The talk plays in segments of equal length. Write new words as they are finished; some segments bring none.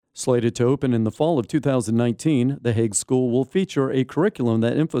Slated to open in the fall of 2019, the Hague School will feature a curriculum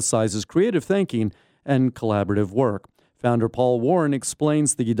that emphasizes creative thinking and collaborative work. Founder Paul Warren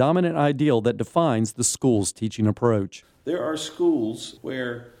explains the dominant ideal that defines the school's teaching approach. There are schools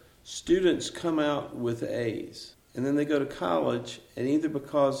where students come out with A's, and then they go to college, and either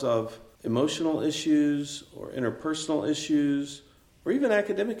because of emotional issues or interpersonal issues or even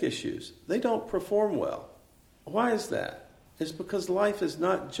academic issues, they don't perform well. Why is that? It's because life is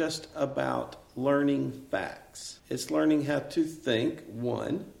not just about learning facts. It's learning how to think,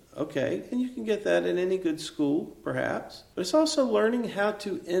 one, okay, and you can get that in any good school, perhaps, but it's also learning how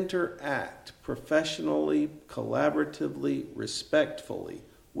to interact professionally, collaboratively, respectfully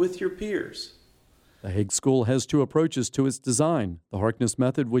with your peers. The Hague School has two approaches to its design: the Harkness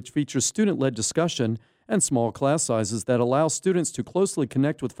method, which features student-led discussion, and small class sizes that allow students to closely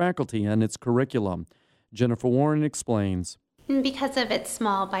connect with faculty and its curriculum. Jennifer Warren explains. Because of its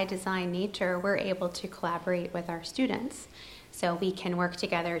small by design nature, we're able to collaborate with our students. So we can work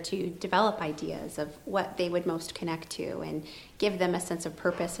together to develop ideas of what they would most connect to and give them a sense of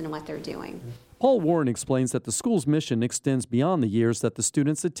purpose in what they're doing. Paul Warren explains that the school's mission extends beyond the years that the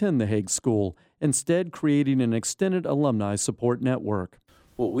students attend the Hague School, instead creating an extended alumni support network.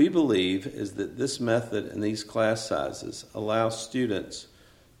 What we believe is that this method and these class sizes allow students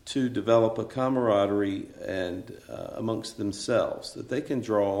to develop a camaraderie and amongst themselves that they can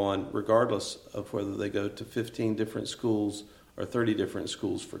draw on regardless of whether they go to 15 different schools or 30 different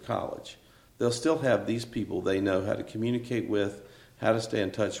schools for college. They'll still have these people they know how to communicate with, how to stay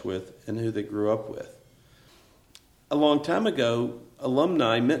in touch with, and who they grew up with. A long time ago,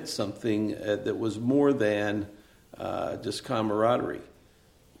 alumni meant something that was more than just camaraderie.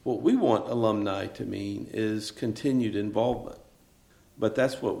 What we want alumni to mean is continued involvement. But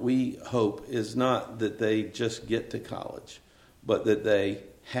that's what we hope is not that they just get to college, but that they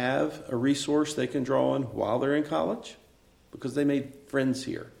have a resource they can draw on while they're in college, because they made friends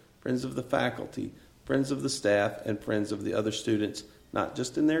here, friends of the faculty, friends of the staff, and friends of the other students, not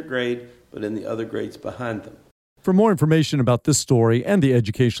just in their grade, but in the other grades behind them. For more information about this story and the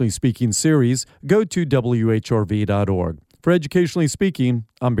Educationally Speaking series, go to WHRV.org. For Educationally Speaking,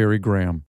 I'm Barry Graham.